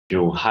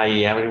Hi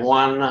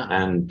everyone,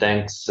 and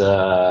thanks you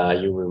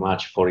very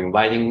much for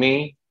inviting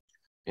me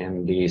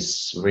in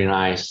this very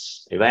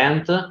nice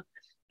event.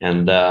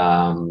 And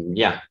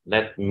yeah,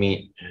 let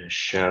me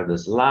share the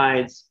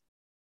slides.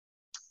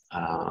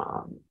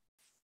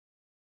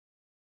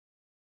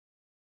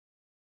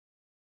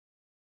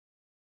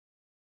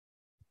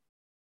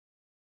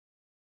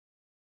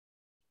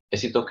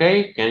 Is it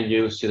okay? Can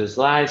you see the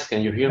slides?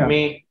 Can you hear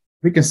me?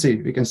 We can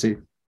see.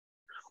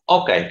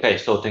 Okay,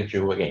 so thank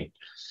you again.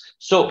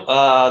 So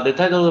the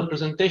title of the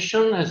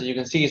presentation, as you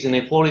can see, is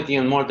Inequality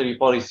and Monetary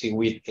Policy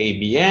with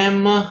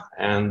ABM.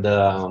 And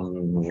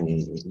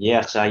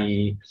yes,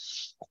 I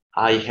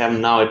have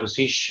now a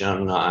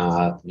position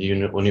at the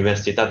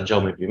Universitat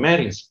Jaume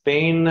in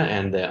Spain,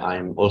 and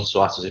I'm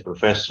also associate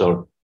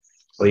professor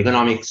of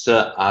economics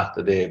at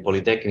the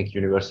Polytechnic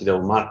University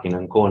of Marche in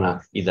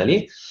Ancona,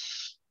 Italy.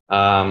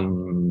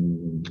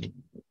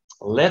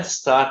 Let's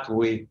start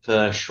with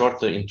a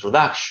short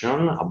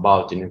introduction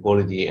about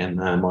inequality and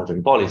monetary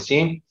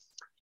policy.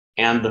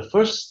 And the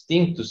first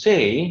thing to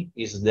say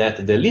is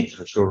that the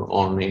literature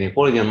on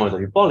inequality and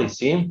monetary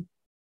policy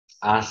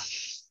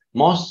has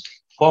most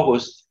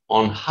focused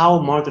on how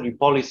monetary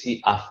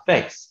policy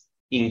affects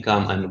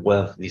income and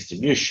wealth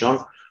distribution,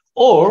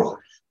 or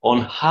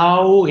on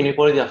how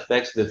inequality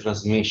affects the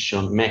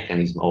transmission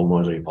mechanism of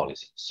monetary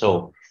policy.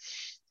 So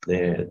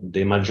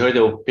the majority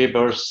of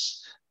papers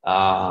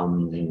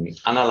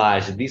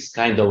analyze this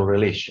kind of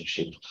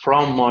relationship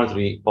from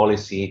monetary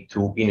policy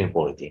to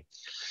inequality.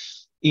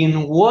 In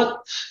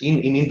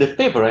the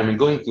paper I'm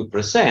going to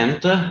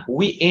present,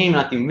 we aim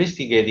at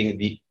investigating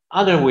the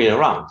other way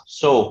around.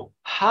 So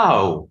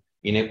how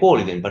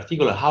inequality, in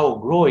particular how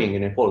growing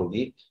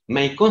inequality,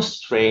 may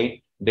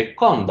constrain the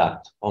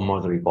conduct of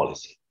monetary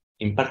policy,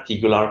 in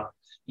particular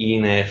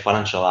in a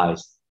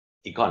financialized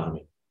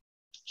economy.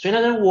 So in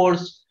other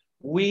words,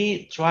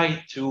 we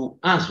try to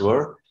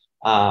answer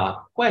a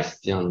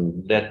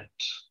question that,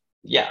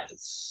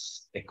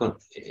 it's a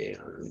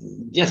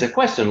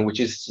question which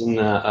is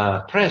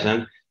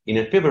present in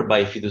a paper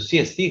by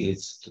Fiducia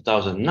Stiglitz,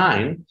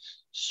 2009.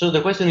 So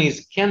the question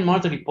is, can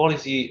monetary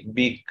policy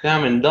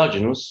become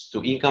endogenous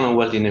to income and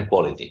wealth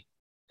inequality?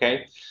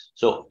 Okay,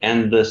 so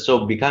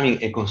becoming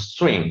a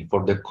constraint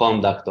for the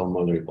conduct of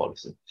monetary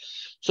policy.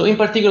 So in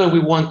particular, we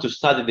want to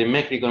study the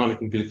macroeconomic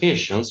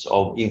implications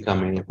of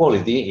income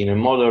inequality in a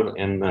modern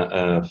and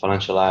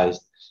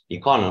financialized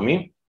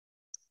economy,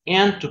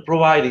 and to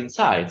provide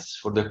insights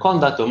for the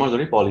conduct of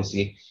monetary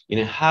policy in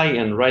a high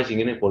and rising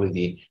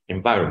inequality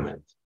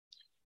environment.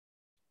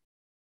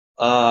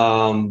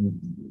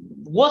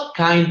 What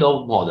kind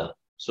of model?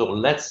 So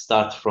let's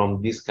start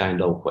from this kind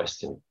of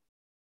question.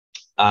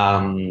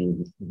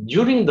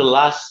 During the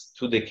last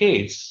 2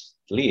 decades,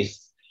 at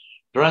least,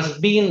 there has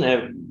been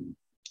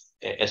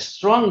a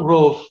strong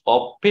growth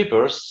of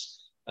papers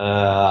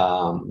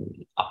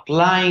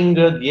applying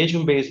the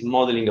agent-based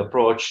modeling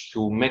approach to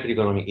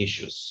macroeconomic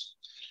issues.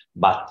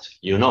 But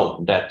you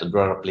know that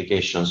there are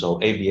applications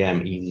of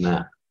ABM in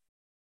a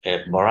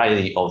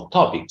variety of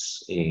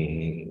topics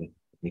in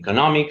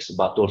economics,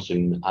 but also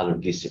in other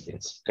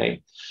disciplines,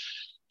 okay?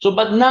 So,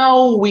 but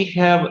now we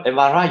have a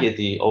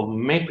variety of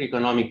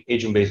macroeconomic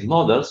agent-based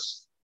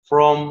models,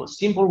 from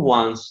simple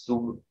ones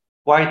to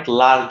quite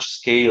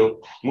large-scale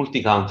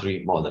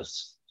multi-country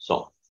models.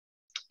 So,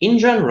 in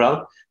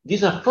general,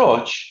 this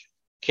approach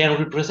can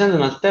represent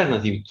an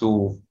alternative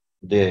to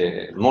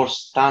the more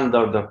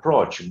standard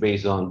approach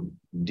based on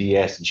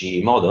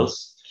DSGE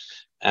models,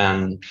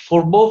 and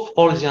for both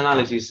policy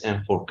analysis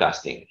and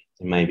forecasting,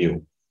 in my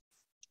view.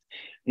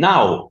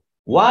 Now,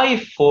 why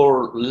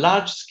for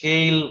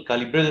large-scale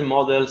calibrated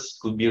models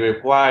could be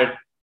required?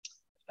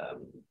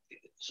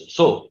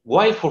 So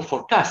why for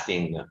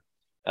forecasting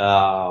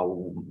a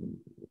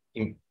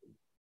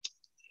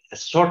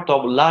sort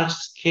of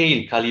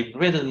large-scale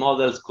calibrated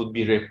models could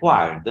be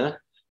required?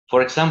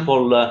 For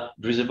example,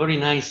 there is a very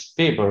nice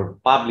paper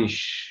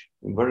published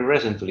very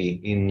recently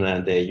in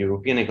the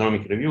European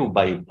Economic Review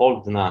by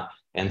Poldna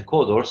and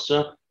Kodors,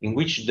 in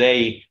which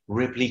they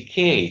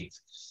replicate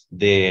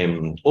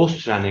the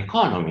Austrian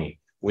economy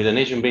with an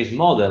agent-based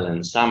model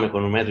and some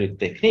econometric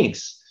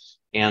techniques,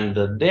 and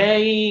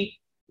they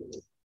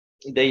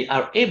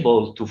are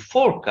able to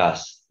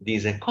forecast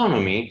this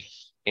economy,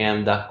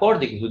 and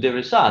according to the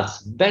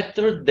results,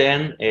 better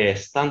than a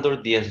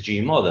standard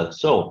DSGE model.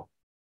 So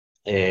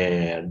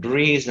there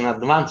is an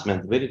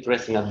advancement, very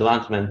interesting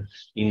advancement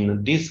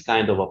in this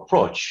kind of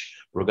approach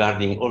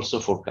regarding also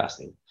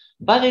forecasting.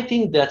 But I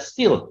think that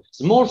still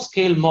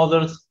small-scale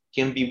models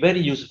can be very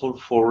useful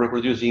for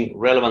reproducing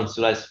relevant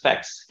stylized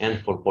facts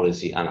and for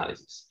policy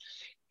analysis.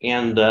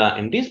 And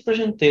in this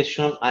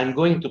presentation, I'm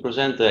going to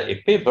present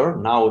a paper.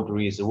 Now there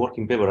is a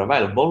working paper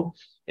available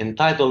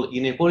entitled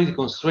Inequality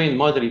Constrained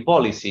Monetary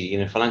Policy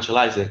in a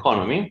Financialized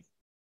Economy,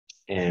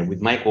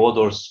 with my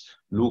co-authors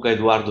Luca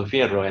Eduardo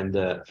Fierro and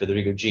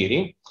Federico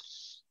Giri.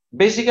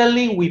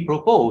 Basically, we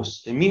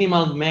propose a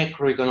minimal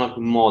macroeconomic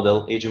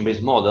model,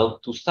 agent-based model,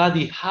 to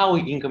study how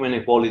income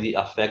inequality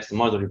affects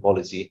monetary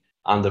policy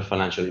under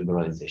financial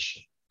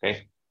liberalization.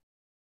 Okay.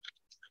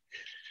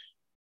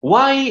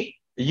 Why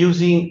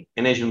using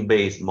an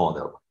agent-based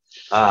model?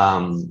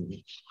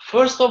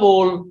 First of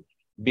all,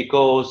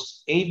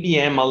 because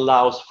ABM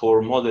allows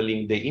for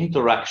modeling the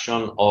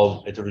interaction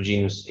of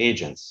heterogeneous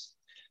agents.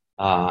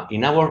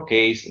 In our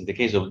case, in the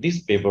case of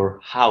this paper,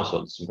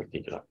 households in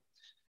particular.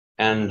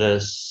 And the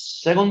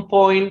second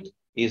point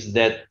is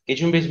that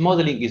agent-based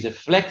modeling is a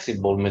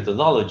flexible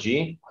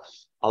methodology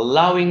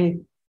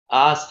allowing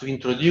us to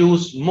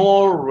introduce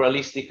more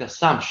realistic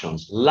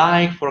assumptions,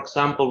 like, for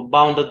example,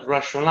 bounded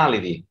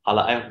rationality, a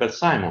la Herbert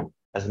Simon,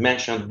 as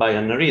mentioned by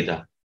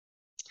Anna-Rita.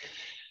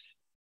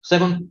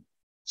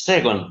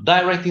 Second,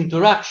 direct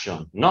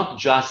interaction, not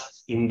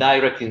just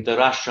indirect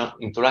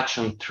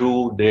interaction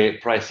through the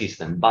price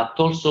system, but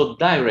also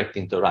direct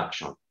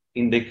interaction.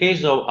 In the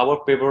case of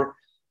our paper,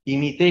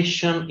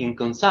 imitation in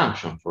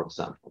consumption, for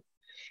example.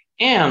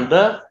 And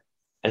a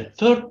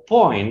third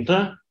point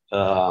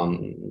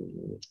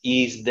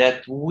is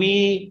that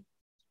we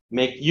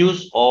make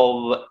use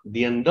of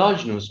the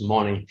endogenous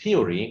money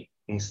theory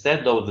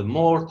instead of the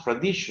more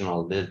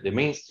traditional, the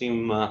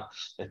mainstream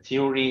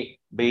theory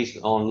based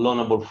on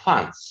loanable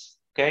funds.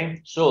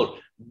 Okay, so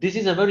this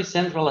is a very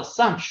central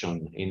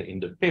assumption in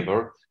the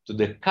paper to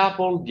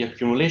decouple the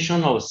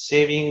accumulation of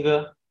saving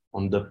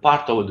on the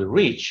part of the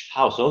rich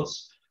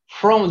households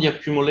from the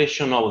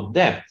accumulation of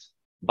debt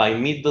by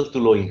middle to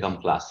low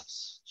income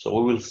classes. So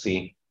we will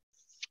see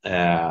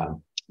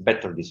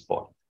better this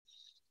point.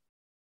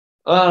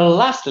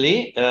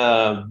 Lastly,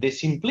 the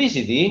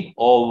simplicity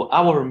of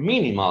our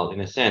minimal,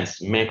 in a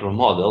sense, macro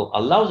model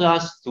allows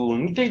us to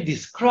neatly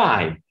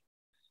describe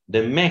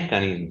the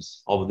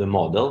mechanisms of the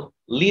model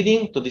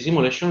leading to the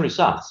simulation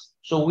results.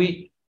 So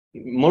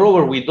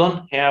moreover, we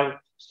don't have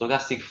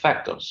stochastic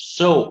factors.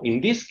 So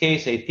in this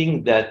case, I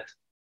think that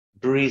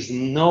there is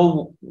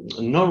no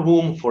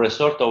room for a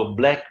sort of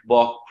black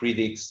box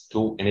critics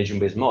to an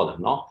agent-based model,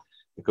 no?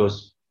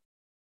 Because,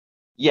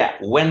 yeah,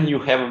 when you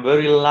have a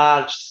very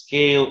large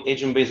scale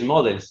agent-based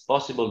model, it's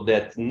possible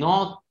that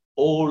not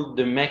all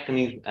the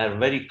mechanisms are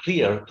very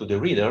clear to the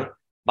reader,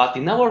 but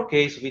in our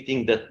case, we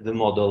think that the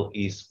model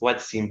is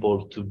quite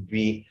simple to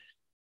be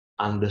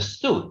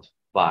understood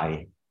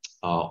by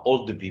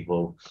all the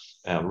people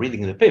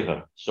reading the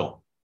paper.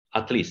 So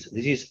at least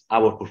this is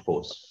our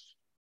purpose.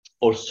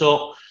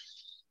 Also,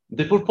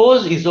 the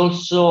purpose is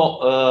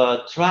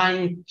also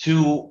trying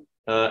to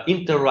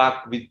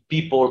interact with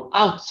people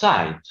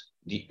outside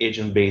the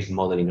agent-based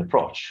modeling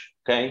approach,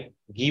 okay?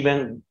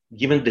 Given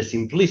the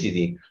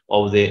simplicity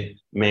of the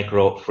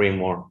macro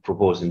framework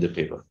proposed in the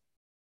paper.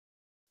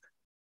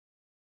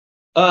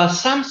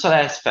 Some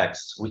stylized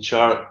facts which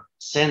are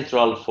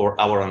central for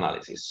our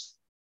analysis.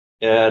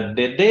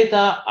 The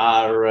data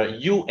are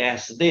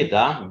US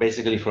data,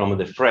 basically from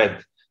the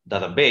FRED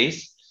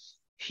database.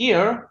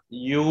 Here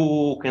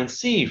you can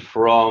see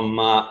from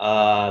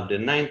the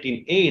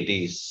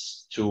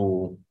 1980s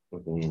to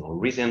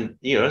recent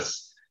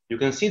years, you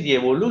can see the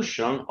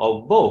evolution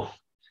of both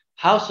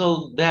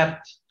household debt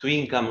to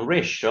income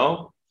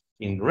ratio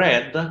in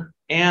red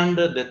and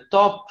the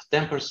top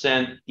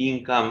 10%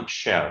 income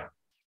share.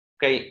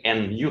 Okay,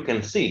 and you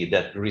can see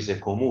that there is a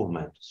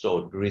co-movement.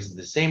 So there is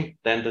the same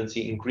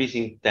tendency,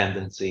 increasing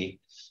tendency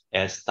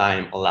as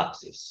time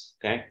elapses.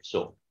 Okay,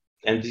 so,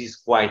 and this is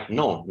quite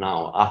known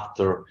now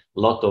after a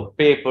lot of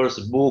papers,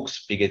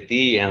 books,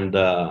 Piketty, and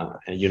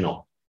you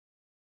know.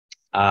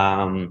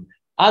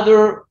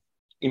 Other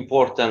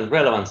important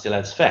relevant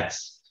stylized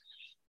facts.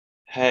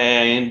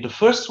 In the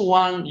first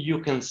one, you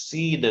can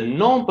see the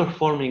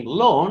non-performing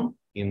loan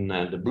in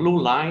the blue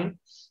line,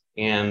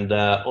 and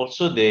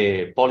also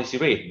the policy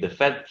rate, the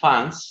Fed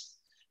funds.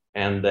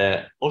 And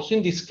also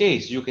in this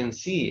case, you can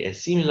see a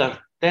similar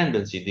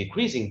tendency,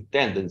 decreasing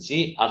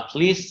tendency, at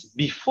least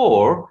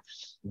before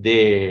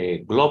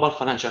the global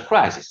financial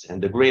crisis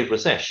and the Great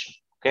Recession,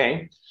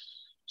 okay?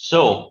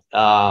 So,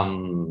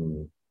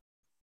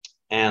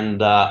 in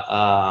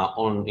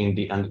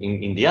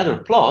the other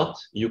plot,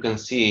 you can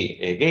see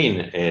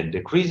again a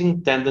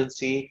decreasing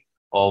tendency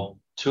of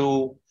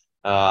the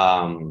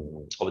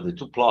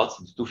two plots,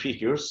 the two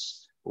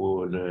figures.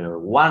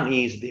 One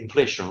is the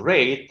inflation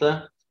rate,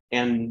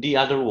 and the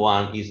other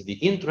one is the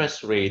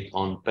interest rate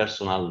on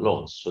personal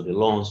loans, so the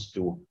loans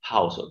to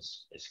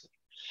households, basically.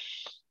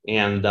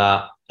 And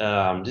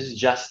this is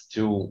just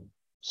to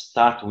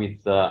start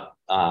with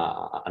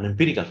an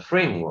empirical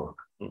framework.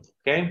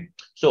 Okay,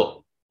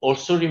 so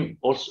also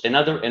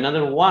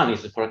another one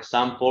is, for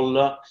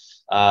example,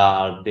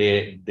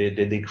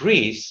 the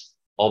decrease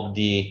of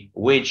the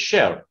wage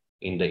share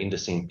in the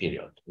same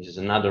period. This is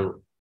another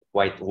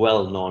quite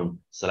well-known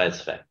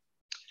stylized fact.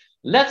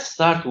 Let's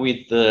start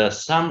with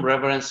some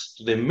reference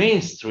to the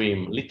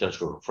mainstream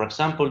literature. For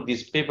example,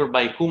 this paper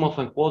by Kumov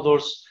and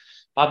Quattors,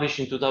 published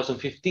in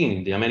 2015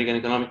 in the American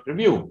Economic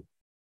Review,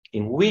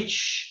 in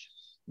which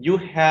you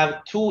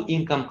have two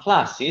income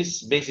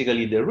classes,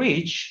 basically the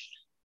rich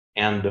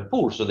and the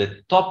poor, so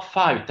the top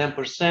 5,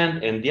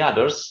 10%, and the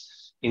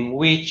others, in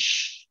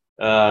which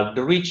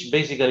the rich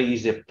basically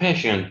is a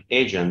patient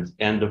agent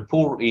and the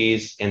poor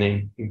is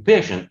an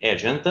impatient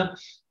agent.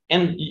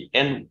 And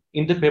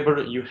in the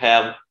paper, you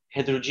have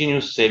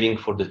heterogeneous saving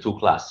for the two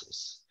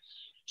classes.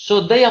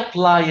 So they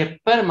apply a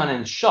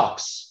permanent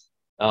shocks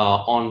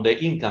on the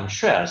income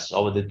shares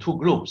of the two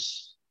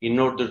groups in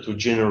order to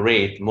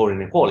generate more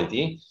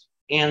inequality.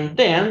 And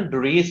then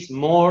there is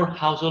more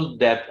household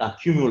debt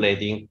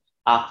accumulating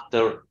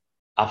after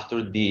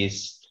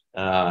this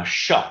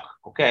shock,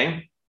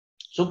 okay?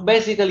 So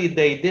basically,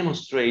 they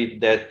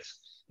demonstrate that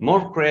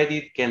more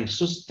credit can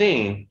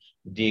sustain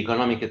the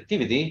economic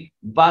activity,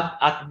 but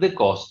at the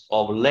cost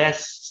of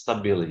less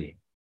stability,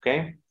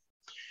 okay?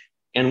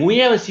 And we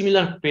have a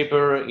similar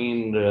paper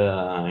in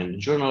the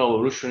Journal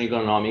of Russian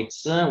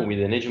Economics with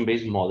an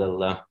agent-based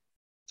model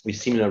with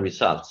similar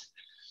results.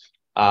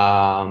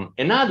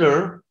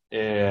 Another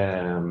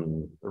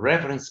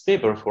reference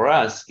paper for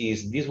us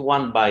is this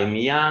one by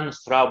Mian,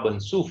 Straub,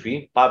 and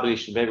Sufi,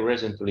 published very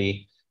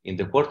recently in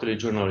the Quarterly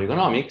Journal of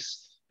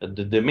Economics.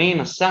 The main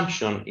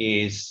assumption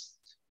is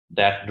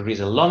that there is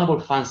a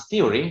loanable funds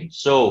theory.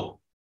 So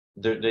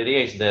the idea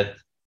is that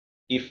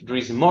if there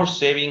is more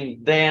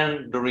saving,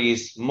 then there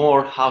is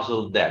more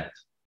household debt.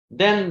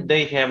 Then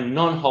they have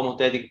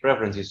non-homothetic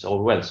preferences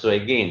of wealth. So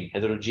again,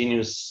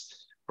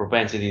 heterogeneous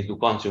propensity to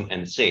consume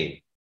and save.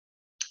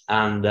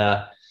 And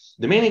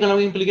the main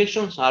economic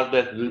implications are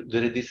that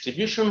the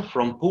redistribution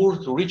from poor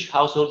to rich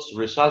households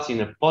results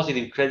in a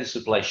positive credit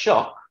supply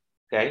shock.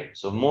 Okay,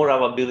 so more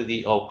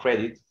availability of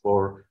credit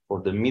for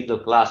the middle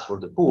class, for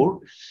the poor.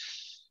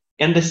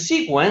 And the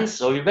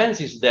sequence of events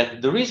is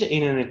that there is an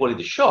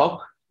inequality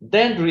shock,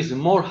 then there is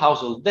more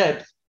household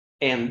debt,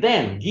 and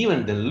then,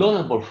 given the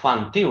loanable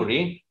fund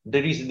theory,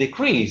 there is a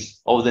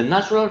decrease of the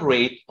natural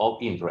rate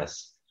of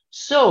interest.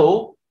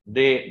 So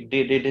the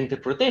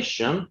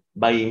interpretation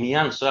by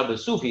Mian, Straub, and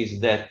Sufi is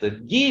that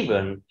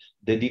given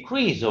the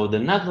decrease of the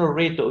natural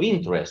rate of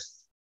interest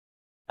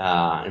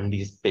in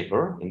this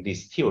paper, in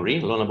this theory,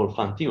 loanable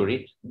fund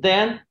theory,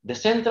 then the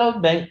central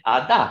bank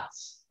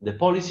adapts the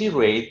policy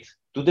rate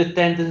to the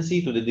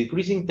tendency, to the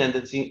decreasing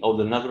tendency of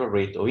the natural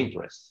rate of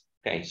interest.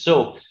 Okay,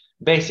 so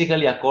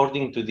basically,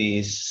 according to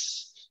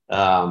this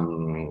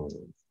New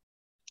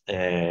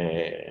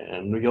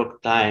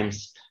York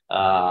Times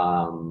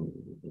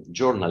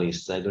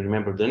journalist, I don't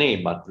remember the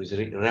name, but there's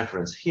a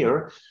reference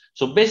here.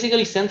 So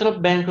basically, central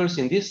bankers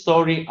in this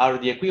story are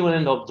the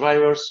equivalent of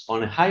drivers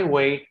on a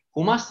highway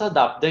who must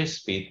adapt their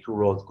speed to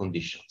road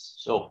conditions.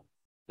 So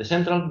the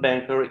central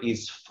banker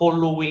is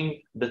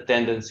following the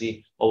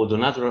tendency of the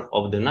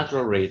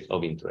natural rate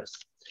of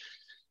interest.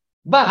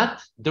 But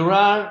there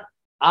are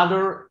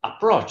other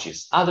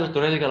approaches, other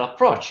theoretical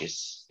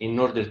approaches in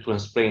order to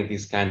explain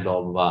this kind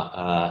of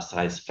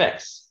size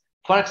effects.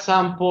 For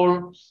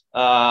example,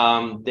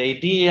 the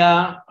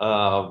idea,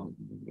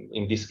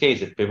 in this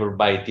case, a paper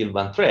by Til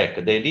van Trek,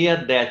 the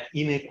idea that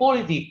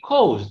inequality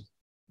caused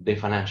the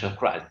financial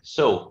crisis.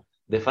 So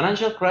the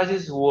financial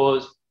crisis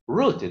was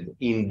rooted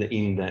in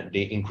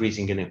the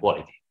increasing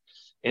inequality.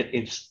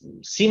 It's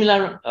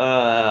similar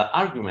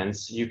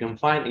arguments you can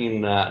find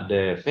in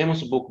the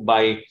famous book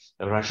by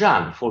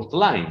Rajan, Fault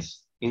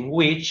Lines, in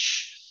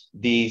which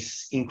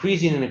this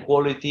increasing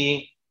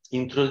inequality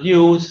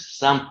introduced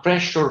some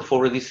pressure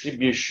for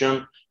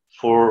redistribution,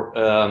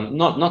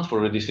 not for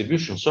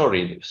redistribution,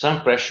 sorry,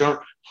 some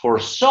pressure for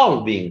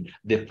solving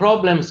the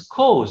problems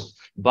caused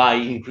by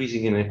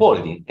increasing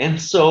inequality. And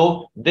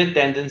so the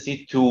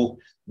tendency to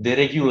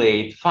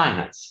deregulate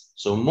finance.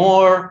 So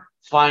more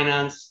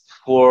finance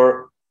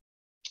for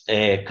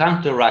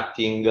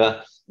counteracting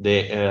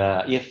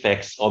the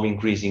effects of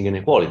increasing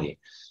inequality.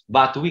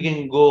 But we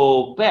can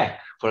go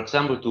back, for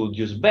example, to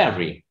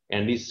Dewsbury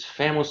and this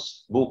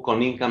famous book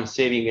on income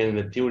saving and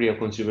the theory of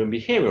consumer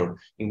behavior,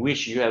 in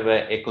which you have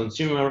a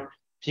consumer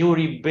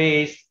theory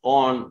based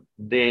on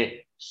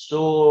the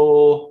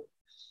so-called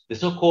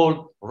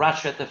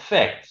ratchet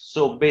effect.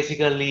 So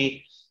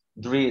basically,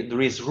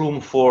 there is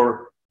room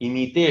for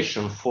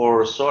imitation,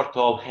 for sort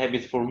of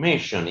habit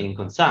formation in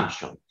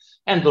consumption.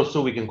 And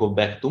also we can go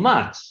back to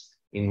Marx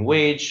in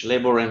Wage,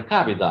 Labor, and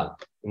Capital,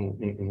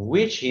 in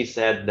which he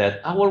said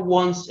that our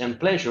wants and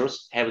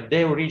pleasures have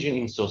their origin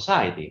in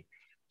society.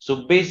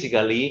 So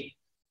basically,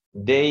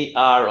 they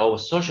are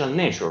of social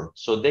nature,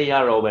 so they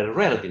are of a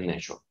relative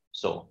nature.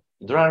 So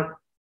there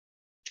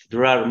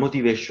are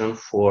motivation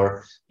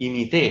for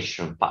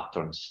imitation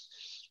patterns.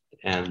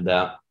 And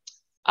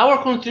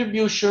our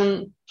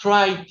contribution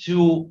tried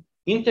to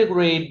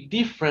integrate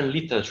different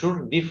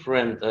literature,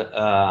 different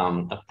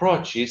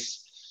approaches,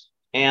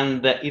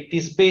 and it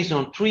is based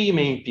on three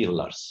main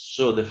pillars.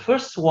 So the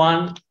first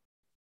one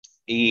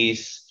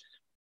is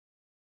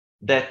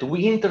that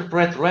we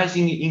interpret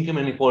rising income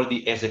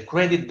inequality as a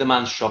credit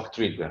demand shock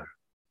trigger.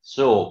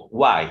 So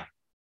why?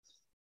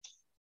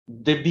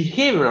 The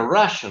behavioral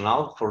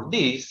rationale for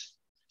this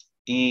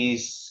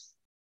is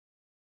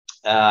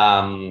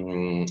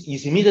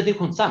immediate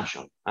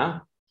consumption.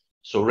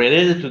 So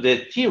related to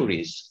the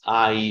theories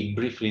I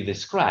briefly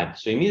described.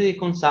 So immediate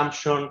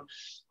consumption,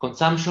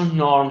 consumption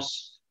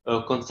norms,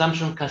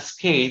 consumption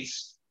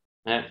cascades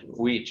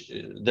which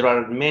there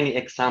are many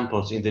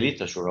examples in the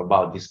literature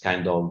about this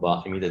kind of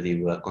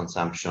imitative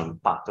consumption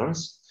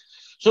patterns.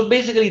 So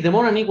basically, the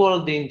more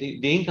unequal the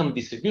income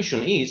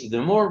distribution is,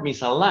 the more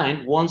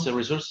misaligned one's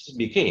resources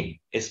became,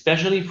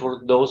 especially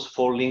for those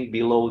falling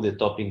below the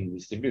top income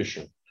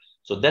distribution.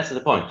 So that's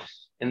the point.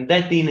 And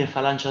that in a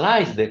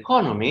financialized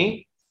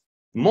economy,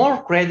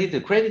 more credit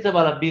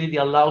availability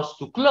allows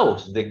to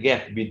close the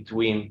gap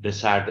between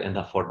desired and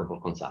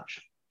affordable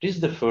consumption. This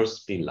is the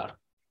first pillar.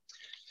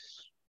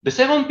 The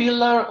second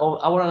pillar of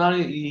our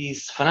analysis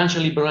is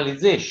financial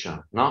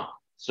liberalization, no?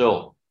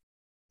 So,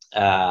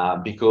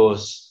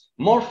 because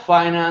more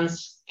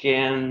finance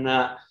can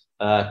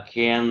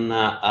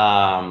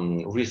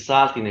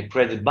result in a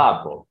credit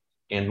bubble.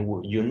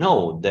 And you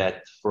know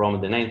that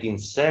from the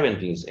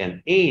 1970s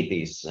and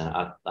 80s,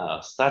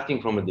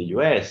 starting from the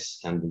US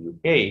and the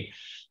UK,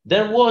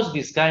 there was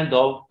this kind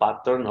of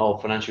pattern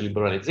of financial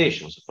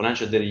liberalization, so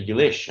financial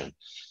deregulation.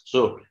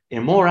 So a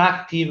more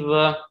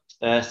active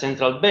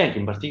central bank,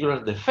 in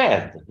particular the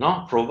Fed,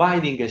 no?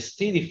 Providing a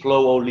steady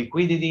flow of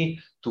liquidity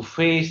to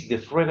face the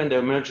frequent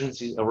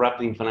emergencies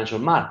erupting in financial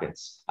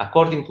markets.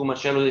 According to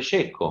Marcello De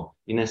Cecco,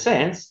 in a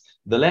sense,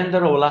 the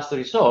lender of last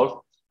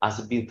resort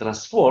has been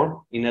transformed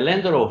in a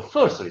lender of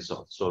first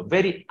resort, so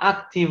very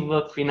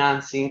active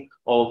financing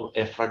of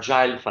a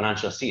fragile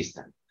financial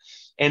system.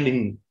 And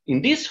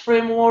in this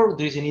framework,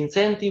 there is an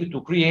incentive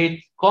to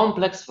create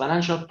complex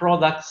financial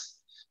products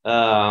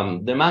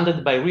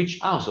demanded by rich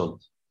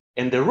households.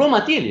 And the raw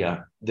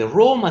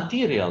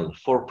material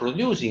for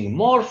producing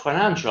more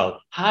financial,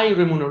 high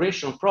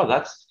remuneration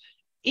products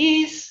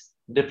is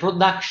the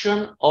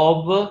production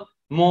of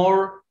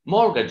more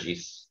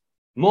mortgages,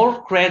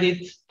 more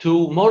credit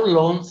to, more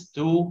loans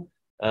to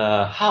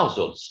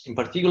households, in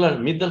particular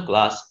middle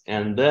class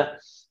and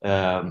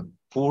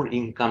poor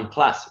income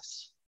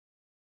classes.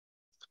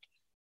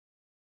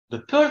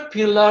 The third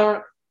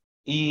pillar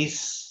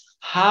is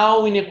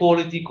how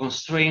inequality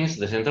constrains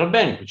the central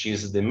bank, which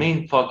is the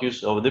main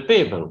focus of the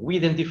paper. We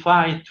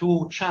identify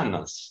two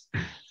channels.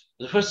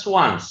 The first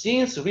one,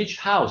 since rich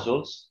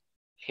households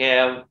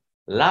have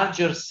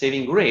larger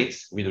saving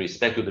rates with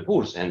respect to the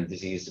poor, and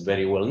this is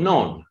very well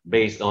known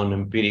based on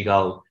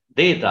empirical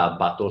data,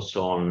 but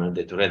also on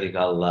the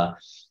theoretical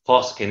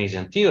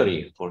post-Keynesian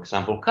theory, for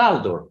example,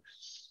 Kaldor.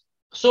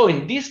 So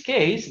in this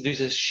case, there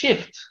is a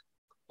shift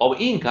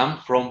of income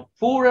from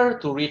poorer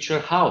to richer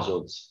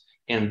households.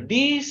 And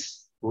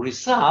this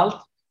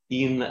results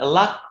in a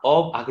lack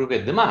of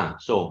aggregate demand,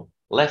 so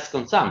less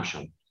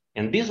consumption.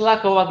 And this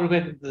lack of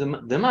aggregate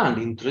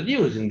demand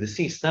introduces in the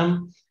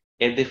system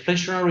a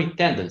deflationary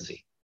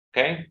tendency,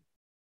 okay?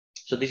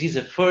 So this is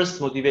the first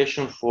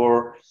motivation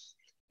for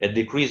a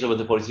decrease of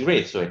the policy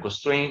rate, so a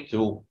constraint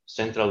to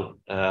central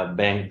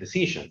bank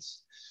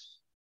decisions.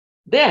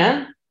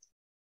 Then,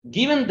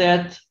 given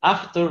that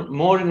after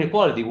more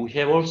inequality, we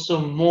have also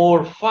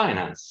more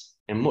finance,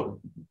 and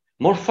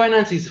more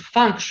finance is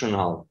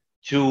functional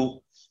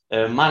to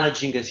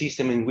managing a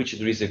system in which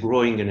there is a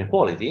growing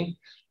inequality.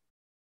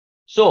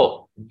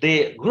 So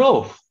the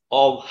growth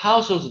of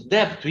households'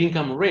 debt to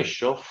income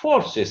ratio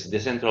forces the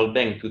central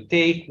bank to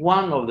take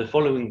one of the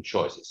following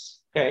choices,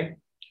 okay?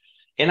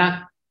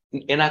 An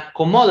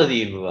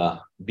accommodative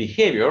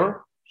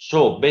behavior,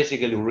 so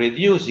basically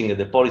reducing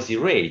the policy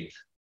rate,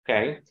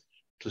 okay,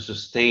 to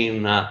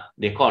sustain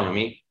the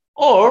economy,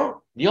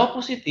 or the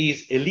opposite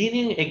is a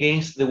leaning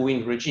against the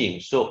wind regime,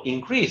 so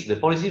increase the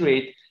policy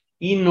rate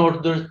in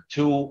order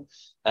to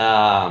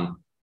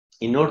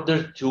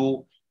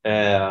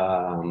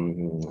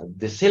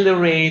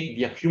decelerate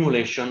the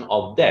accumulation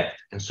of debt,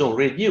 and so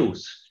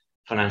reduce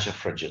financial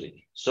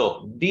fragility.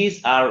 So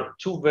these are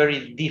two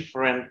very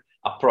different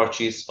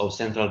approaches of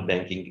central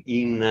banking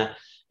in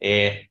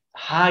a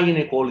high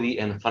inequality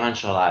and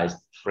financialized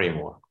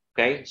framework,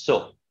 okay?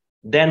 So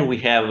then we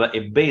have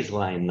a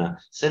baseline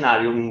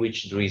scenario in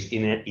which there is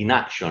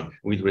inaction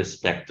with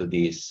respect to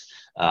this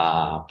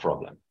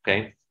problem,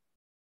 okay?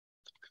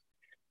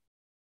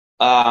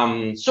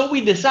 So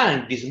we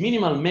designed this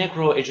minimal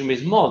macro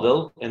agent-based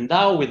model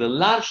endowed with a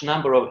large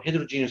number of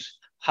heterogeneous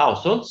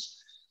households.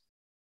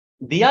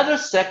 The other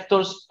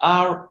sectors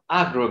are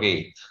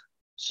aggregate.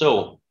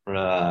 So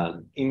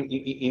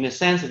in a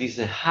sense, it is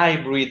a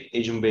hybrid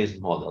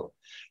agent-based model.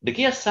 The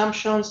key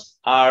assumptions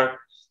are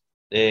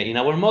in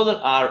our model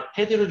are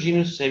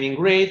heterogeneous saving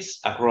rates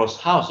across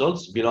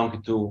households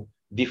belonging to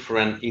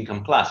different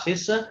income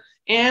classes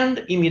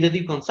and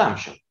immediate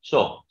consumption.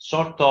 So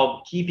sort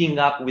of keeping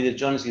up with the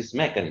Jones's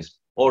mechanism,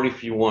 or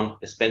if you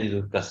want,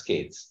 expenditure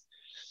cascades.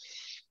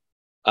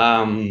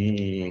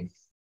 The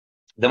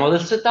model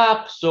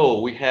setup, so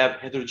we have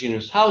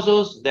heterogeneous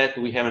households that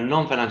we have a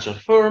non-financial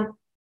firm,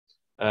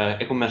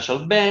 a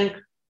commercial bank,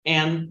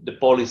 and the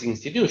policy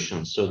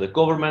institutions, so the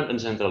government and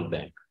central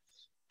bank.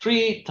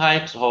 Three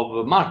types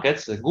of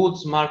markets: the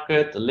goods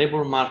market, the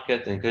labor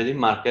market, and credit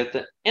market.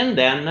 And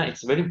then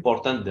it's very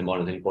important, the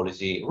monetary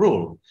policy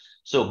rule.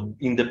 So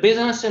in the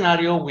baseline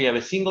scenario, we have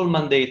a single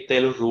mandate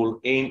Taylor rule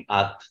aimed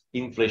at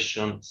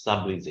inflation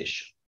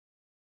stabilization.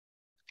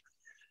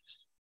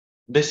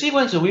 The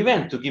sequence of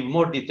events to give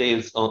more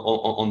details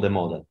on the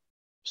model.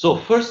 So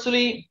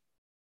firstly,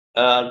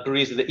 there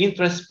is the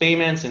interest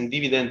payments and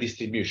dividend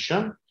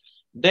distribution.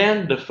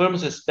 Then the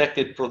firm's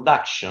expected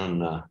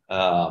production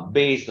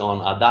based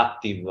on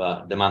adaptive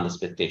demand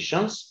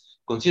expectations.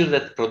 Consider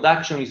that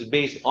production is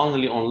based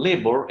only on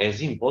labor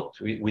as input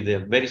with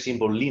a very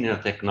simple linear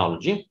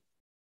technology.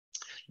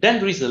 Then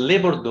there is a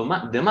labor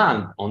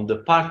demand on the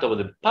part of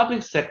the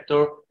public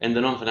sector and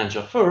the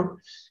non-financial firm.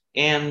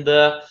 And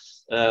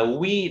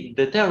we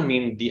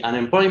determine the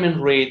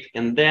unemployment rate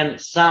and then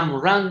some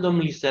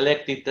randomly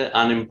selected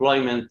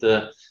unemployment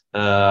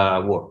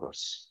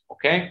workers,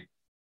 okay?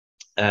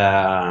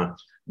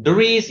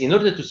 There is, in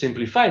order to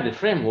simplify the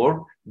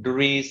framework, there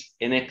is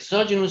an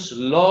exogenous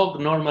log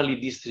normally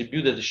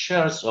distributed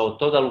shares of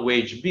total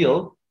wage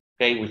bill,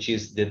 okay, which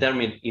is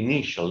determined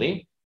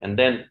initially and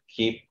then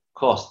keep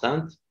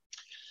constant.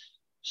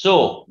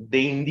 So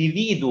the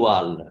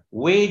individual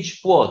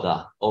wage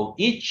quota of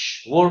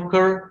each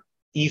worker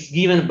is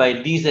given by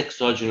this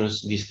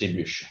exogenous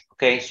distribution,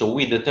 okay? So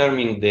we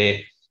determine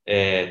the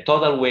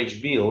total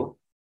wage bill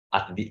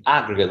at the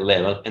aggregate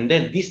level and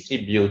then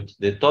distribute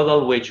the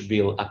total wage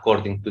bill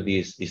according to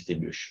this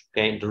distribution,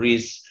 okay? There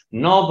is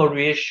no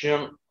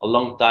variation a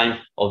long time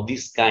of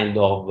this kind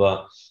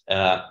of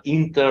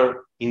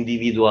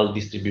inter-individual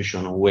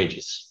distribution of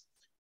wages.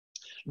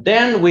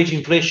 Then wage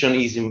inflation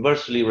is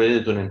inversely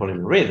related to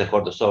unemployment rate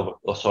according to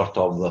a sort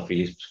of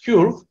Phillips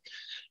curve.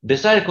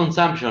 Desired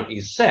consumption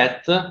is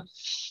set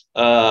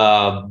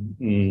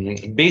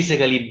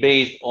basically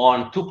based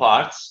on two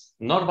parts: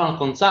 normal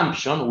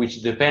consumption,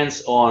 which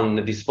depends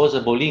on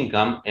disposable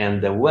income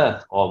and the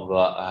wealth of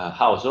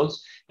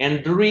households,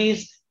 and there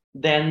is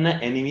then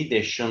an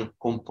imitation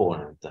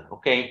component,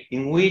 okay,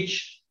 in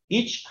which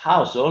each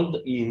household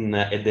in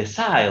a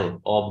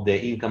decile of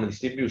the income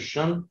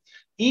distribution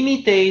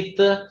imitate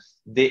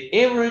the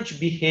average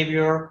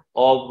behavior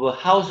of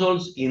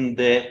households in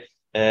the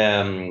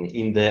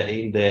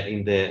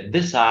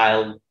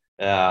decile,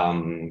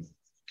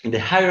 in the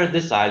higher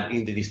decile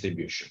in the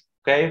distribution,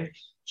 okay?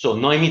 So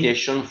no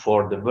imitation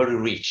for the very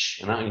rich,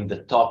 you know, in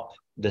the top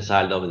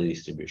decile of the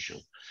distribution.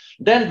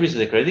 Then there is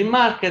the credit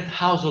market.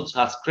 Households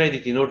has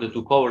credit in order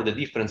to cover the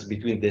difference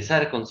between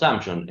desired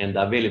consumption and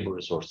available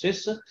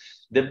resources.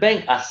 The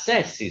bank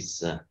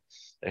assesses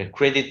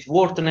credit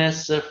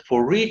worthiness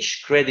for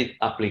each credit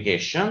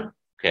application,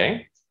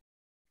 okay?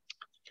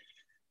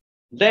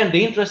 Then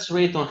the interest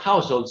rate on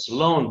households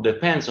loan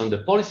depends on the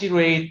policy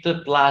rate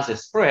plus a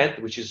spread,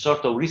 which is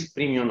sort of risk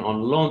premium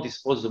on loan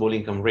disposable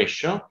income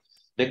ratio.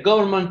 The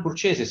government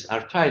purchases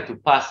are tried to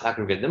pass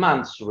aggregate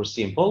demand, super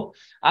simple.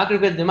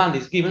 Aggregate demand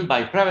is given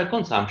by private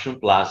consumption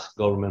plus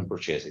government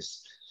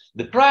purchases.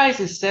 The price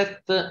is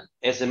set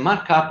as a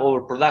markup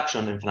over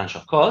production and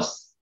financial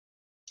costs.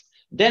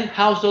 Then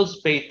households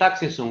pay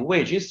taxes on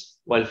wages,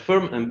 while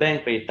firm and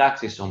bank pay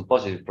taxes on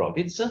positive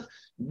profits.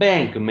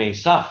 Bank may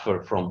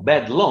suffer from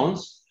bad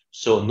loans,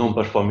 so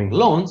non-performing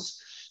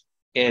loans,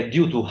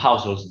 due to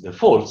households'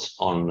 defaults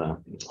on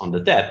the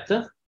debt.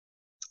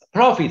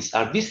 Profits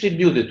are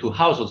distributed to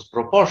households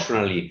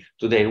proportionally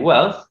to their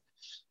wealth,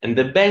 and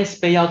the bank's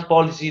payout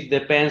policy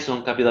depends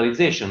on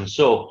capitalization.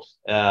 So,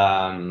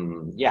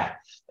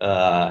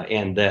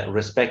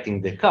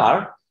 respecting the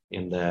CAR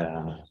in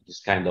this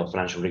kind of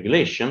financial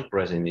regulation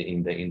present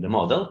in the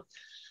model.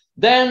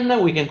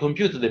 Then we can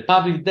compute the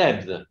public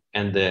debt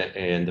and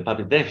the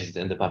public deficit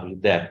and the public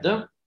debt.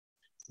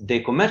 The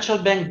commercial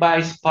bank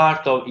buys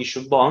part of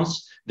issued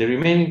bonds. The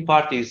remaining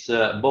part is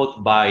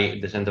bought by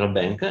the central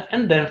bank.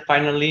 And then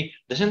finally,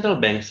 the central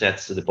bank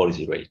sets the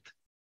policy rate.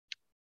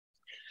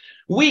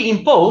 We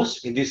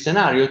impose, in this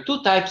scenario,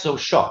 two types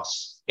of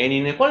shocks: an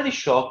inequality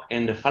shock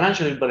and a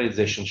financial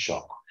liberalization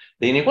shock.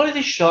 The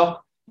inequality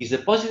shock is a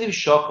positive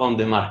shock on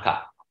the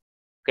markup.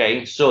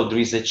 Okay, so there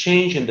is a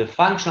change in the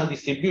functional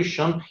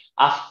distribution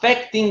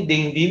affecting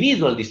the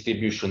individual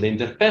distribution, the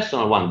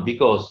interpersonal one.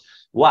 Because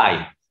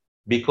why?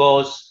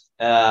 Because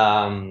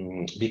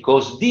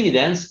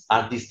dividends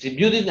are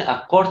distributed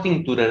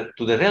according to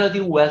the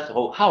relative wealth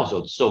of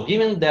households. So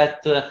given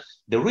that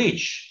the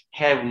rich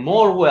have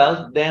more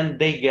wealth, then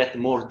they get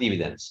more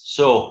dividends.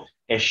 So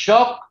a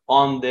shock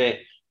on the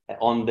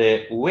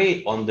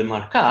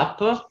markup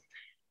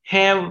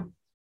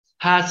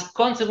has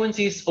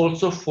consequences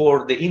also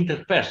for the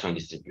interpersonal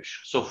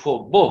distribution. So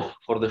for both,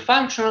 for the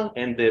functional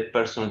and the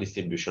personal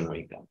distribution of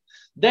income.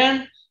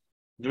 Then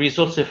there is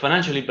also a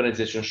financial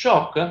liberalization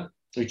shock,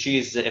 which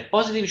is a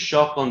positive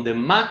shock on the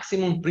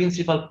maximum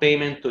principal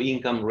payment to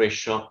income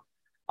ratio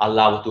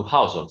allowed to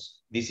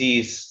households. This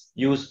is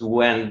used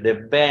when the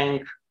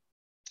bank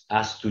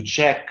has to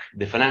check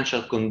the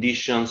financial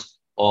conditions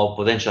of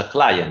potential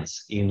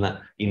clients in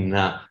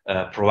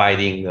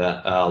providing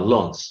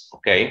loans,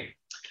 okay?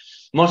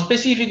 More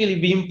specifically,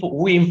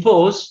 we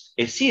impose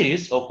a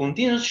series of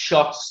continuous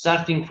shocks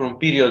starting from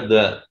period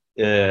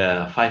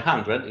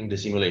 500 in the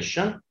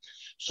simulation.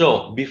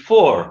 So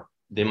before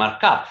the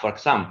markup, for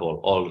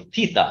example, of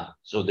theta,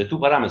 so the two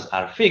parameters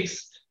are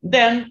fixed,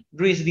 then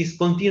there is these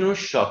continuous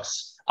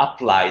shocks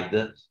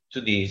applied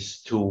to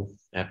these two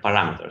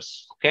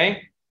parameters,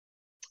 okay,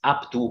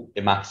 up to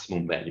a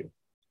maximum value.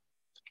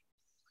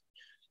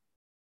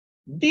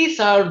 These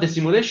are the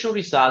simulation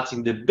results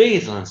in the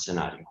baseline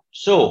scenario.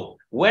 So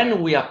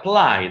when we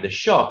apply the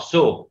shock,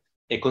 so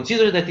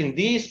consider that in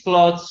these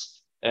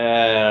plots,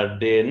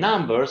 the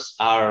numbers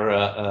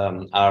are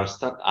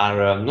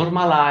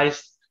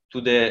normalized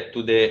to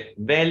the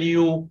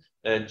value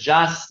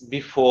just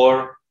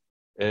before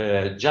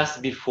the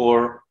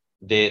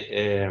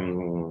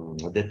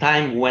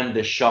time when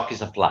the shock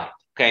is applied.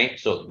 Okay,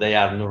 so they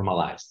are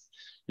normalized.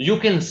 You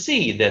can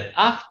see that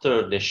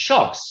after the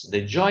shocks,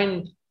 the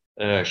joint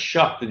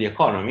shock to the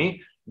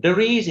economy, there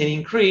is an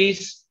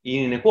increase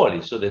in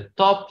inequality. So the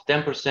top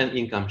 10%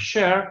 income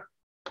share,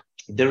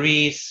 there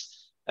is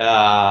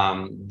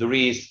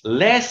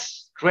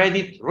less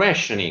credit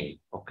rationing.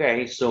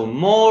 Okay, so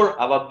more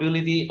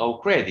availability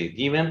of credit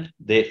given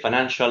the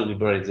financial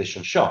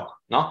liberalization shock.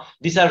 No,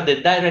 these are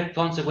the direct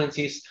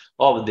consequences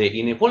of the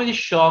inequality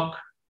shock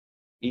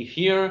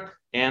here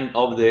and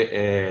of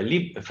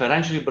the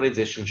financial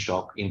liberalization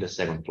shock in the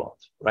second plot,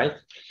 right?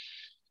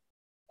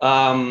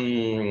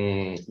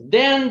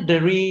 Then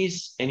there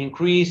is an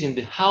increase in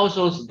the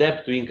household's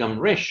debt to income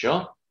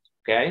ratio,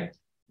 okay?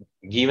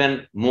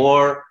 Given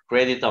more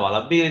credit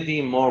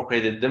availability, more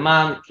credit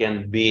demand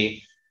can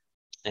be,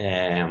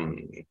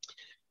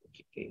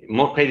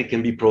 more credit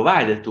can be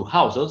provided to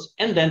households,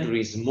 and then there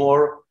is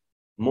more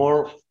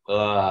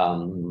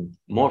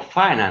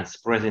finance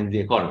present in the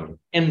economy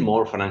and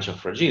more financial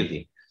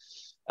fragility.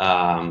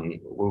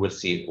 We will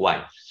see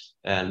why.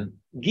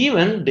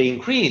 Given the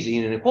increase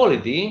in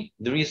inequality,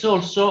 there is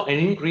also an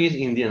increase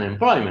in the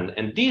unemployment,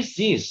 and this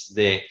is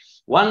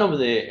one of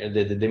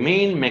the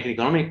main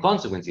macroeconomic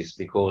consequences,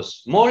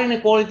 because more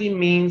inequality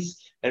means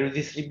a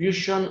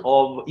redistribution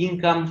of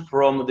income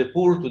from the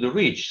poor to the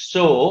rich.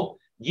 So,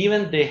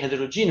 given the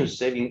heterogeneous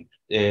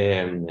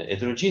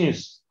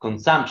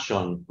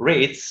consumption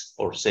rates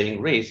or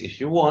saving rates, if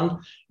you want,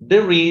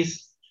 there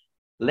is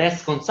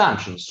less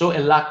consumption, so a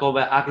lack of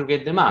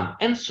aggregate demand,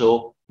 and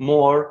so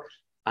more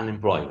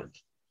unemployment.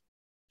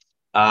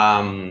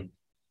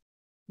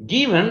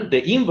 Given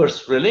the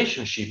inverse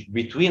relationship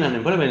between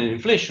unemployment and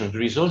inflation,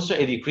 there is also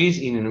a decrease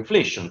in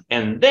inflation.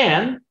 And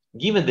then,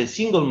 given the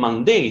single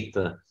mandate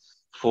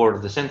for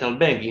the central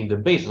bank in the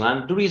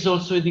baseline, there is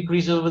also a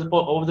decrease of the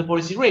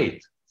policy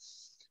rate.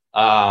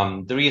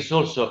 There is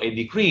also a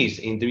decrease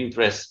in the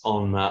interest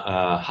on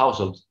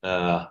household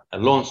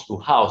loans to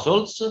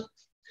households.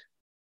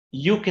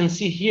 You can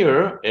see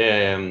here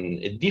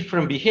a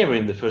different behavior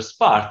in the first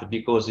part,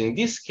 because in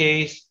this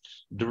case,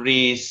 there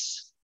is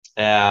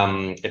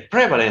a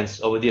prevalence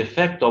of the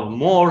effect of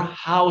more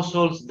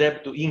households'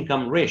 debt to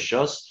income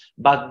ratios,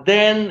 but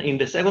then in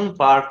the second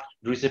part,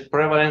 there is a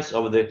prevalence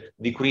of the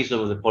decrease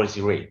of the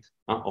policy rate,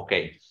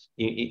 okay,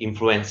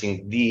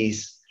 influencing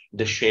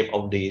the shape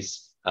of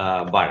this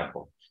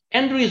variable.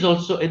 And there is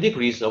also a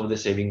decrease of the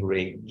saving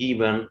rate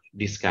given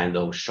this kind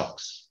of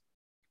shocks.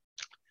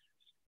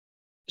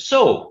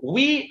 So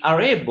we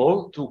are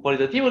able to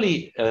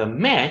qualitatively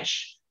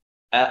match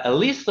a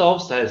list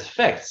of side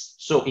effects.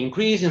 So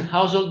increase in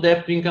household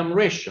debt to income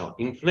ratio,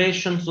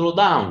 inflation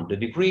slowdown, the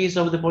decrease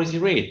of the policy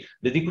rate,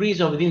 the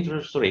decrease of the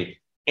interest rate,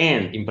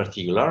 and in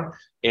particular,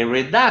 a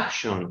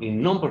reduction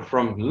in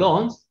non-performing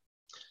loans,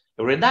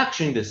 a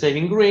reduction in the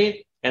saving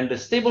rate, and the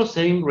stable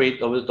saving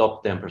rate of the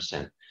top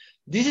 10%.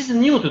 This is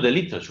new to the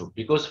literature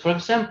because, for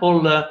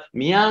example,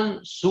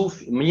 Mian,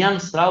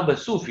 Straub, and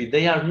Sufi,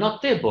 they are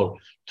not able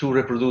to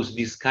reproduce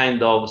this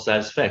kind of side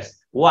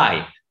effects.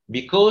 Why?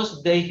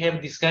 Because they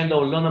have this kind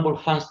of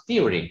loanable funds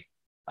theory,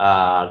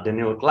 the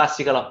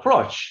neoclassical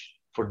approach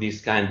for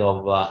this kind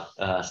of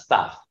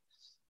stuff.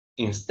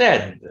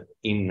 Instead,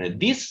 in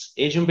this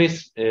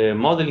agent-based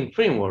modeling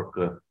framework,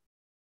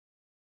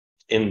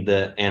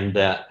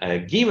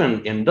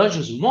 given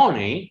endogenous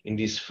money in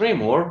this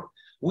framework,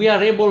 we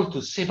are able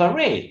to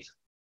separate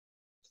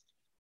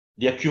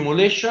the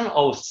accumulation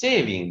of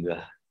saving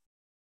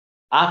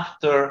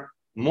after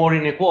more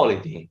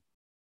inequality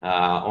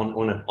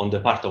on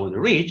the part of the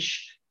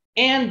rich,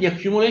 and the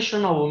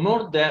accumulation of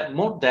more debt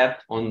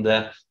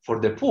for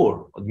the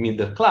poor,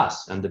 middle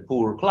class, and the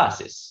poor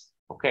classes.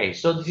 Okay,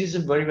 so this is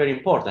very, very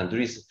important.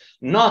 There is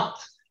not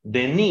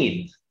the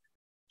need.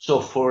 So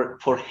for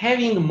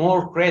having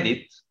more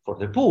credit for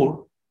the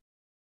poor,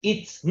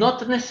 it's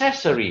not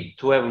necessary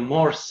to have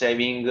more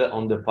saving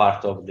on the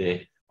part of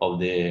the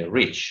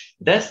rich.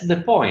 That's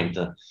the point,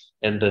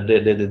 and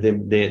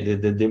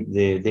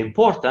the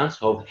importance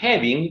of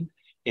having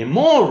a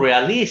more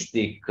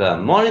realistic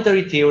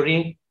monetary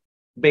theory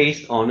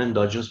based on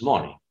endogenous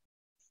money.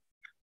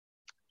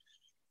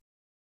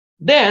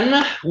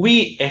 Then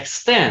we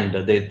extend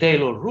the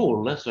Taylor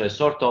rule, so a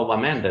sort of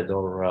amended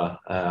or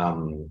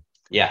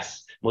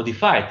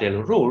modified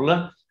Taylor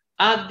rule,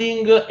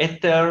 adding a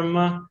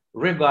term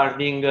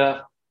regarding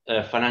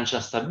financial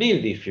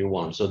stability, if you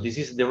want. So this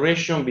is the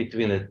ratio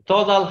between the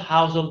total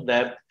household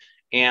debt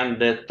and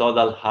the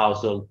total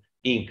household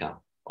income,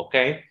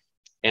 okay?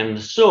 And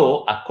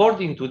so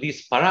according to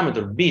this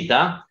parameter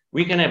beta,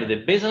 we can have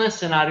the baseline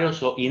scenario,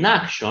 so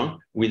inaction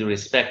with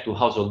respect to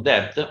household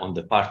debt on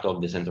the part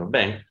of the central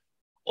bank,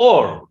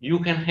 or you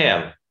can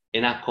have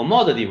an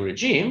accommodative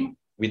regime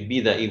with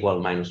beta equal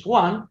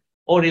 -1,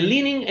 or a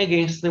leaning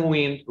against the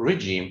wind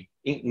regime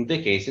in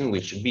the case in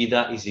which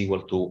beta is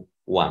equal to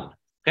 1.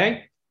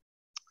 Okay?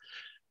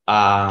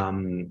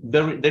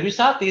 The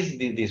result is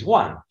this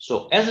one.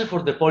 So as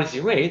for the policy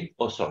rate,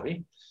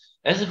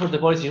 as for the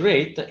policy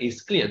rate,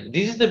 is clear.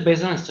 This is the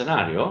baseline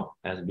scenario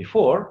as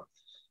before.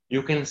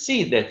 You can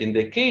see that in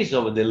the case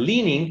of the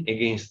leaning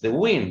against the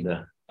wind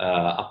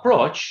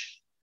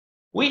approach,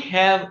 we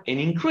have an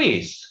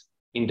increase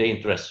in the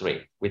interest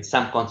rate with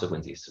some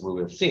consequences we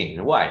will see in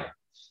a while.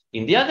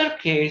 In the other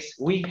case,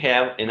 we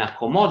have an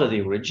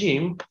accommodative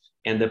regime,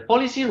 and the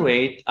policy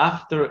rate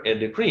after a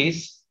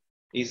decrease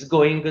is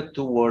going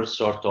towards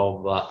sort of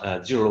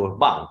zero lower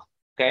bound.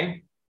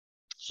 Okay,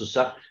 so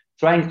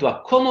trying to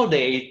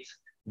accommodate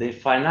the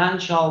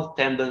financial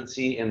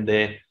tendency and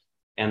the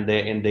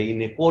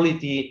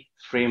inequality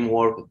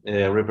framework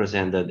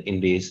represented in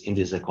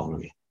this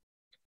economy.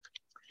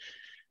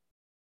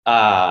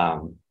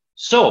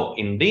 So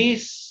in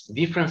these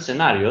different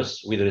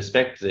scenarios, with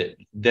respect to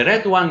the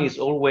red one is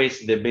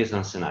always the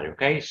baseline scenario.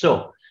 Okay,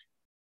 so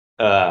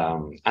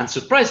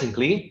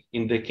unsurprisingly,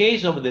 in the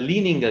case of the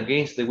leaning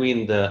against the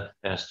wind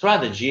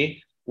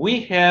strategy,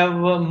 we have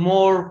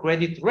more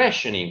credit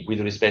rationing with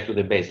respect to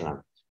the baseline.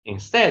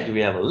 Instead,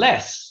 we have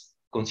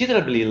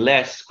considerably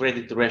less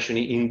credit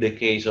rationing in the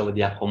case of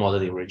the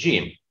accommodative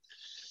regime.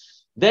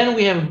 Then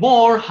we have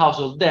more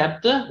household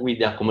debt with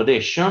the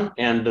accommodation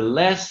and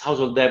less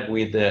household debt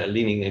with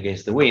leaning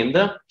against the wind,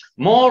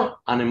 more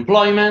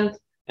unemployment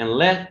and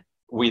less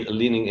with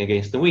leaning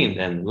against the wind,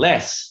 and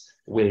less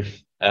with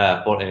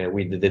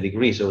the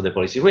decrease of the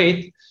policy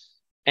rate.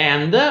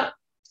 And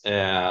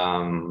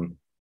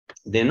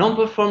the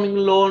non-performing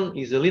loan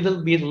is a little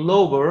bit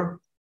lower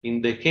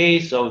in the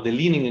case of the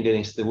leaning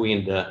against the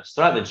wind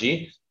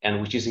strategy, and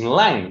which is in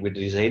line with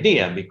this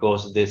idea,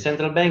 because the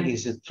central bank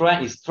is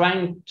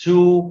trying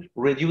to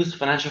reduce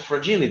financial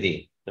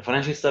fragility, the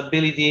financial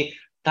stability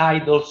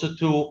tied also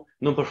to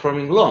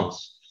non-performing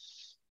loans.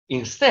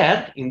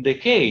 Instead, in the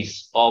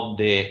case of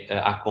the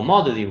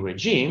accommodative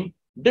regime,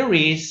 there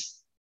is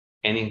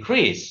an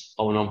increase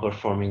of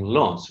non-performing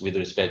loans with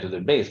respect to the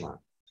baseline.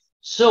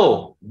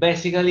 So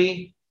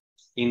basically,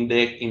 in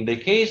the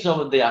case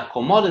of the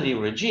accommodative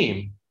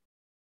regime,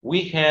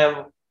 we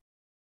have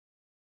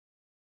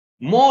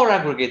more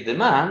aggregate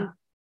demand,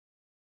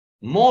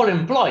 more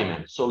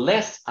employment, so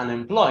less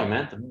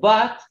unemployment,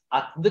 but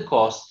at the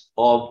cost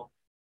of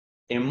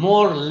a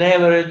more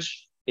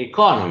leveraged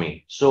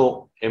economy,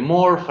 so a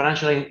more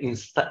financially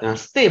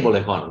unstable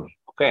economy.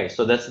 Okay,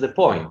 so that's the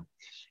point.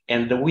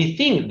 And we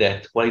think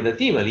that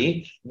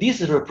qualitatively,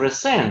 this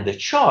represents the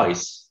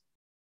choice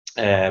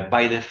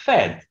by the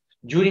Fed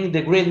during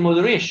the Great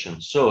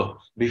Moderation, so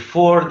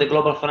before the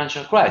global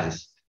financial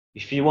crisis.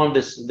 If you want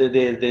the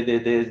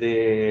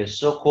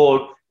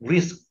so-called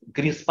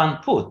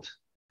Greenspan put,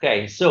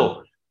 okay,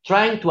 so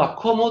trying to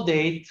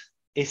accommodate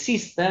a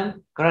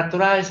system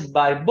characterized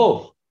by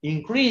both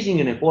increasing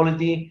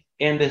inequality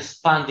and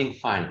expanding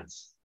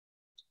finance.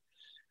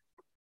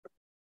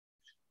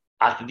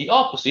 At the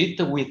opposite,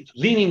 with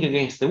leaning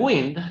against the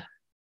wind,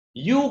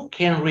 you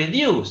can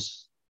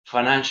reduce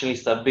financial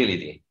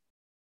instability.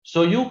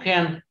 So you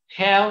can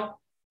have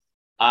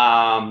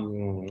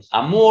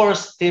a more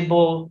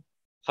stable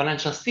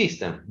financial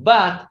system,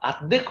 but at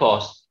the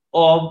cost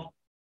of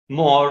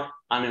more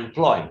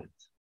unemployment.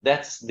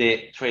 That's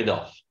the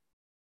trade-off,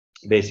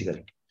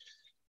 basically.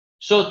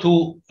 So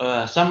to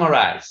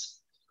summarize,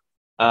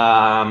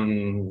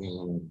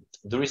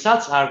 the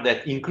results are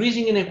that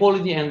increasing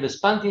inequality and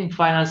expanding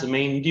finance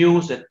may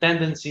induce a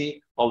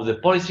tendency of the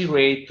policy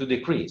rate to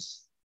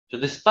decrease. So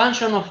the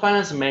expansion of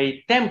finance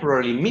may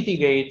temporarily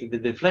mitigate the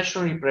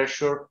deflationary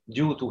pressure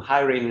due to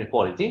higher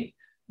inequality,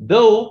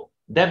 though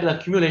debt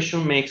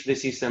accumulation makes the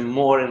system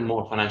more and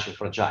more financially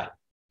fragile.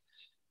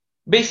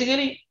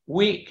 Basically,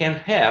 we can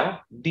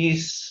have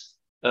this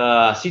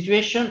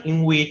situation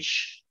in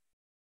which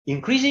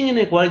increasing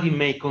inequality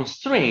may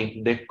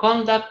constrain the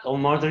conduct of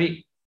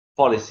monetary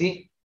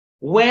policy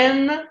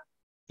when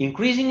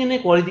increasing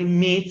inequality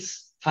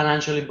meets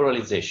financial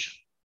liberalization.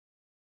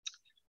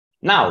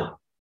 Now,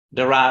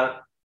 there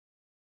are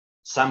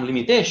some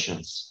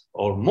limitations,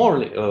 or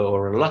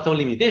a lot of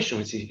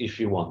limitations if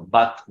you want,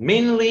 but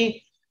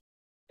mainly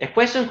a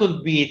question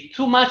could be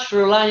too much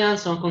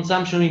reliance on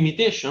consumption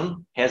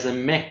limitation as a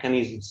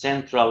mechanism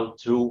central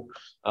to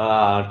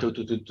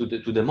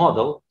the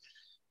model.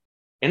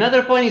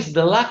 Another point is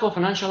the lack of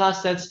financial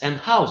assets and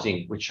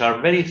housing, which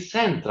are very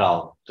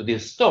central to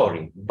this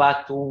story.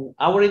 But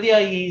our idea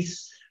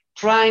is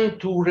trying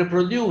to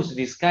reproduce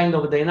this kind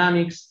of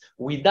dynamics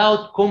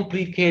without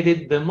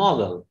complicating the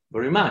model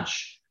very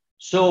much.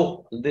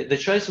 So the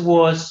choice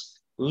was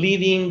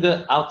leaving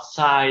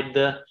outside,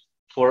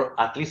 for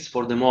at least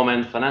for the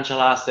moment,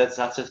 financial assets,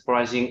 asset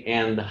pricing,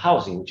 and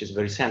housing, which is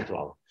very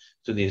central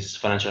to this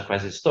financial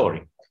crisis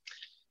story.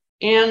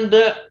 And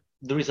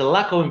there is a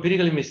lack of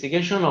empirical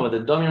investigation of the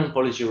dominant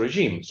policy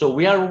regime. So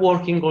we are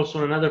working also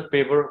on another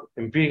paper,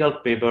 empirical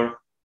paper,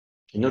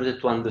 in order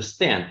to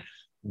understand,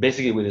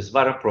 basically with this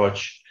VAR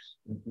approach,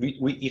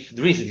 if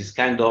there is this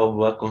kind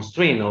of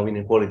constraint of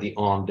inequality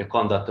on the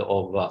conduct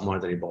of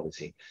monetary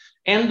policy.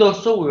 And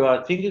also we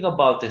are thinking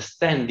about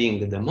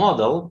extending the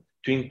model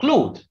to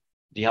include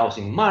the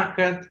housing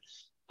market,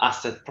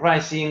 asset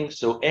pricing,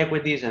 so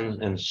equities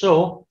and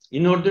so,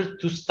 in order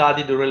to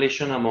study the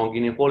relation among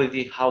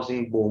inequality,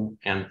 housing boom,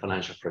 and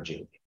financial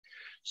fragility.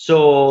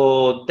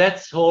 So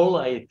that's all.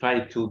 I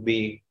try to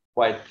be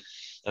quite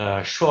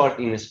short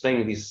in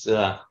explaining this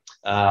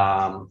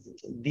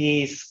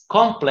this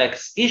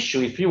complex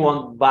issue, if you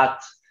want,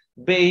 but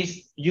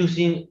based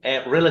using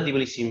a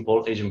relatively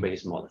simple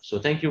agent-based model. So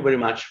thank you very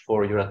much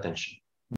for your attention.